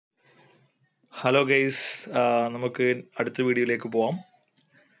Hello guys, നമുക്ക് അടുത്ത വീഡിയോയിലേക്ക് പോവാം.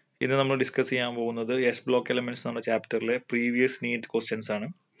 ഇന്ന് നമ്മൾ ഡിസ്കസ് ചെയ്യാൻ പോകുന്നത് എസ് ബ്ലോക്ക് എലമെന്റ്സ് എന്ന ചാപ്റ്ററിലെ പ്രീവിയസ് നീറ്റ് ക്വസ്റ്റ്യൻസ് ആണ്.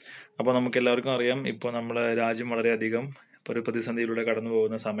 അപ്പോൾ നമുക്ക് എല്ലാവർക്കും അറിയാം, ഇപ്പോൾ നമ്മുടെ രാജ്യം വളരെയധികം ഒരു പ്രതിസന്ധിയിലൂടെ കടന്നു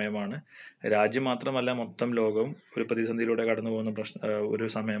പോകുന്ന സമയമാണ്. രാജ്യം മാത്രമല്ല, മൊത്തം ലോകം ഒരു പ്രതിസന്ധിയിലൂടെ കടന്നു പോകുന്ന ഒരു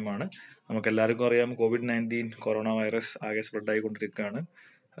സമയമാണ്. നമുക്ക് എല്ലാവർക്കും അറിയാം, COVID-19 കൊറോണ വൈറസ് ആകെ സ്പ്രെഡ് ആയിക്കൊണ്ടിരിക്കുകയാണ്.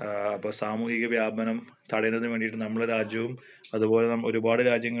 അപ്പോൾ സാമൂഹിക വ്യാപനം തടയുന്നതിന് വേണ്ടിയിട്ട് നമ്മുടെ രാജ്യവും അതുപോലെ ഒരുപാട്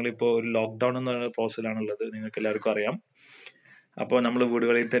രാജ്യങ്ങൾ ഇപ്പോൾ ഒരു ലോക്ക്ഡൗൺ എന്ന് പറയുന്ന പ്രോസസ്സിലാണുള്ളത്. നിങ്ങൾക്ക് എല്ലാവർക്കും അറിയാം. അപ്പോൾ നമ്മൾ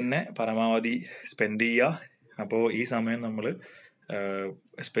വീടുകളിൽ തന്നെ പരമാവധി സ്പെൻഡ് ചെയ്യുക. അപ്പോൾ ഈ സമയം നമ്മൾ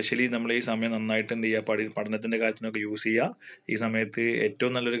എസ്പെഷ്യലി നമ്മൾ ഈ സമയം നന്നായിട്ട് എന്ത് ചെയ്യുക, പഠനത്തിൻ്റെ കാര്യത്തിനൊക്കെ യൂസ് ചെയ്യുക. ഈ സമയത്ത്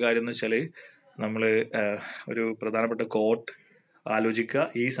ഏറ്റവും നല്ലൊരു കാര്യം എന്ന് വെച്ചാൽ നമ്മൾ ഒരു പ്രധാനപ്പെട്ട കോട്ട് ആലോചിക്കുക.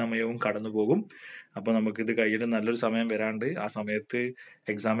 ഈ സമയവും കടന്നു പോകും. അപ്പോൾ നമുക്കിത് കഴിഞ്ഞിട്ട് നല്ലൊരു സമയം വരാണ്ട്, ആ സമയത്ത്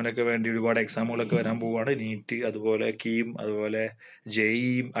എക്സാമിനൊക്കെ വേണ്ടി ഒരുപാട് എക്സാമുകളൊക്കെ വരാൻ പോവുകയാണ്. നീറ്റ്, അതുപോലെ കീം, അതുപോലെ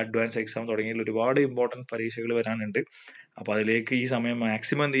ജെഇയും അഡ്വാൻസ് എക്സാം തുടങ്ങിയ ഒരുപാട് ഇമ്പോർട്ടൻറ്റ് പരീക്ഷകൾ വരാനുണ്ട്. അപ്പോൾ അതിലേക്ക് ഈ സമയം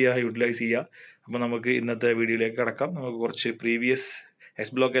മാക്സിമം എന്ത് ചെയ്യുക, യൂട്ടിലൈസ് ചെയ്യുക. അപ്പോൾ നമുക്ക് ഇന്നത്തെ വീഡിയോയിലേക്ക് കടക്കാം. നമുക്ക് കുറച്ച് previous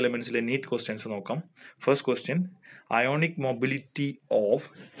S block എലമെന്റ്സിലെ NEET questions നോക്കാം. First question: ionic mobility of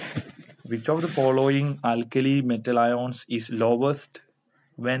which of the following alkali metal ions is lowest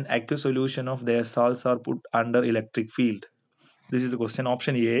when aqueous solution of their salts are put under electric field? This is the question.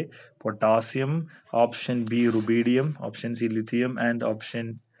 Option A, potassium. Option B, rubidium. Option C, lithium. And option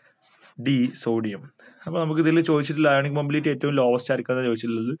D, sodium. അപ്പോൾ നമുക്ക് ഇതിൽ ചോദിച്ചിട്ടുള്ള ionic mobility ഏറ്റവും lowest ആർക്കാന്ന്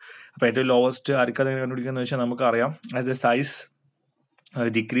ചോദിച്ചിട്ടുള്ളത്. അപ്പോൾ ഏറ്റവും lowest ആർക്കാന്ന് കണ്ടുപിടിക്കുന്നത് വെച്ചാൽ നമുക്കറിയാം, as A size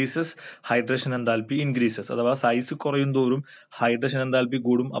decreases hydration enthalpy increases. അഥവാ സൈസ് കുറയും തോറും ഹൈഡ്രേഷൻ എൻതാൽപ്പി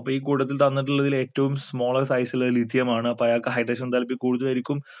കൂടും. അപ്പോൾ ഈ കൂട്ടത്തിൽ തന്നിട്ടുള്ളതിൽ ഏറ്റവും സ്മോളർ സൈസുള്ളത് ലിഥിയമാണ്. അപ്പോൾ അയാൾക്ക് ഹൈഡ്രേഷൻ എൻതാൽപ്പി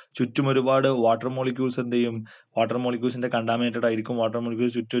കൂടുതലായിരിക്കും. ചുറ്റും ഒരുപാട് വാട്ടർ മോളിക്യൂൾസ് എന്ത് ചെയ്യും, വാട്ടർ മോളിക്യൂൾസിന്റെ കണ്ടാമിനേറ്റഡ് ആയിരിക്കും. വാട്ടർ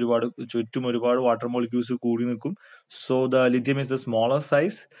മോളിക്യൂൾസ് ചുറ്റും ഒരുപാട് വാട്ടർ മോളിക്യൂൾസ് കൂടി നിൽക്കും. So the lithium is the smaller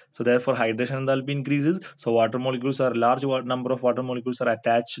size. So therefore hydration enthalpy increases. So water molecules are large number of water molecules are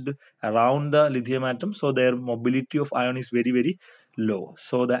attached around the lithium atom. So their mobility of ion is very, very low.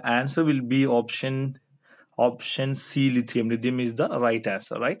 So the answer will be option C, lithium. Lithium is the right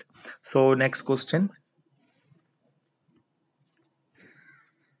answer, right? So next question.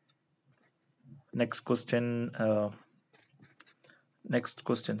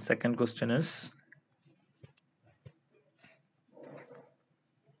 Second question is: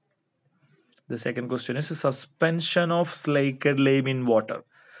 the second question is suspension of slaked lime in water.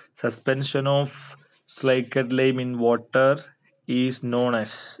 Suspension of slaked lime in water is known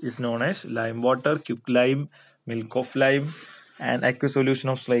as lime water, quicklime, milk of lime, and aqueous solution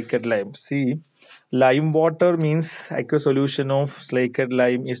of slaked lime. See, lime water means aqueous solution of slaked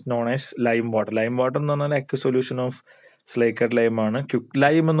lime is known as lime water. Lime water എന്ന് പറഞ്ഞാൽ aqueous solution of slaked lime ആണ്.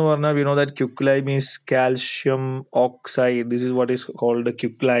 Quicklime എന്ന് പറഞ്ഞാൽ we know that quicklime is calcium oxide. This is what is called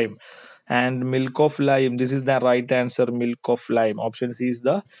quicklime. And milk of lime, this is the right answer, milk of lime. Option C is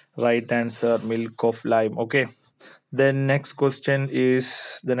the right answer, milk of lime. Okay, then next question is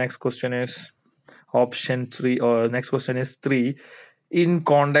option 3, or next question is 3. In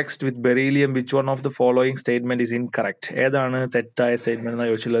context with beryllium, which one of the following statement is incorrect? ഏതാണ് തെറ്റായ statement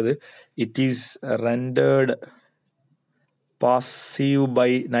എന്ന് ചോദിച്ചുള്ളത്? It is rendered passive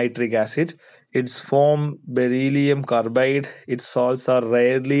by nitric acid. Its form beryllium carbide. Its salts are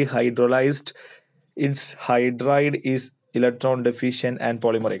rarely hydrolyzed. Its hydride is electron deficient and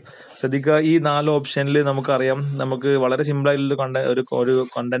polymeric. ശ്രദ്ധിക്കുക, ഈ 4 ഓപ്ഷനിൽ നമുക്കറിയാം, നമുക്ക് വളരെ simple ആയിട്ടുള്ള ഒരു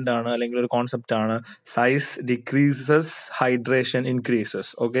കണ്ടന്റ് ആണ്, അല്ലെങ്കിൽ ഒരു കോൺസെപ്റ്റ് ആണ്. Size decreases, hydration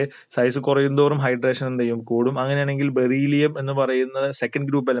increases. Okay, size കുറയും തോറും ഹൈഡ്രേഷൻ എന്ത് ചെയ്യും, കൂടും. അങ്ങനെയാണെങ്കിൽ ബെറീലിയം എന്ന് പറയുന്നത് സെക്കൻഡ്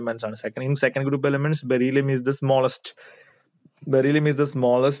ഗ്രൂപ്പ് എലമെന്റ്സ് ആണ്. Second group elements, beryllium is the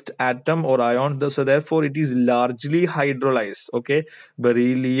smallest atom or ion, so therefore it is largely hydrolyzed. Okay,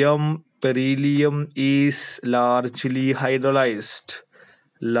 beryllium is largely hydrolyzed.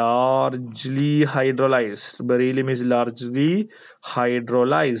 Beryllium is largely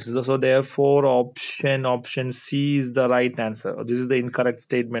hydrolyzed. So therefore option C is the right answer. This is the incorrect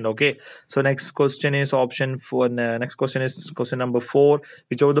statement. Okay, so next question is question number 4.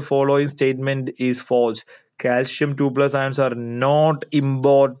 Which of the following statement is false? Calcium 2+ ions are not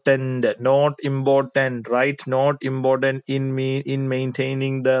important, right? Not important in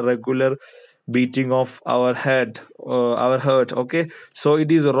maintaining the regular beating of our heart. Okay, so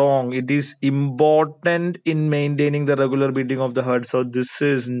it is wrong. It is important in maintaining the regular beating of the heart. So this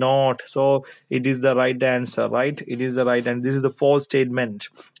is not. So it is the right answer, right? It is the right, and this is the false statement.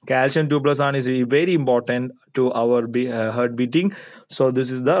 Calcium 2+ ion is very important to our heart beating. So this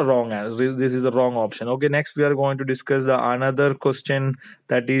is the wrong answer. This is the wrong option. Okay, next we are going to discuss the another question,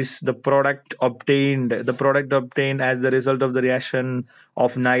 that is the product obtained as the result of the reaction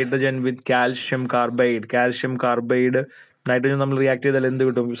of nitrogen with calcium carbide. Calcium carbide, nitrogen നമ്മൾ react ചെയ്താൽ എന്ത്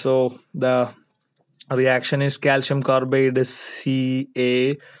കിട്ടും? So the reaction is calcium carbide Ca.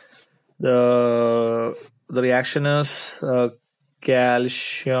 The reaction is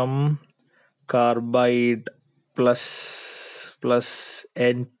calcium carbide plus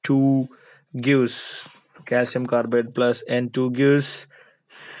N2 gives calcium carbide plus N2 gives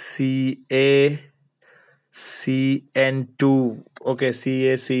CaCN2. Okay,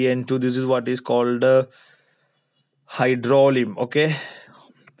 CaCN2. This is what is called hydrolyme. Okay,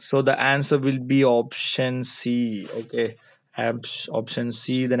 so the answer will be option C. Okay, option C.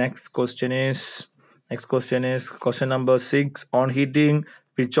 The next question is question number 6. On heating,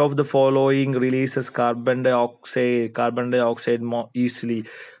 which of the following releases carbon dioxide more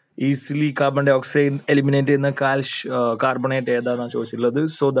easily carbon dioxide eliminate in the carbonate ഏതാണെന്നാണ് ചോദിച്ചിട്ടുള്ളത്.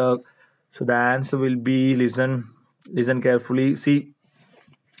 So the answer will be, listen carefully. See,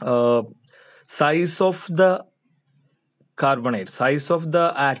 size of the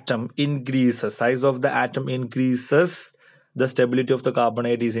atom increases. The stability of the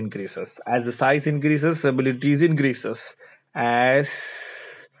carbonate is increases. As the size increases, stability is increases. As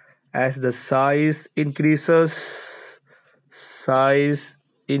the size increases,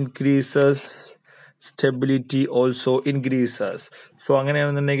 stability also increases. So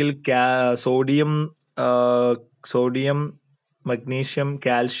അങ്ങനെയാണെന്നുണ്ടെങ്കിൽ sodium, magnesium,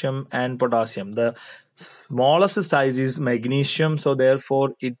 calcium and potassium. The smallest size is magnesium, so therefore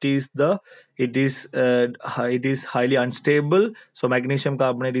it is highly unstable. So magnesium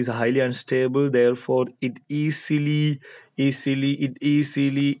carbonate is highly unstable, therefore it easily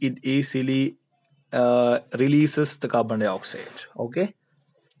releases the carbon dioxide. Okay,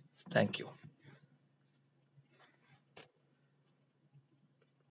 thank you.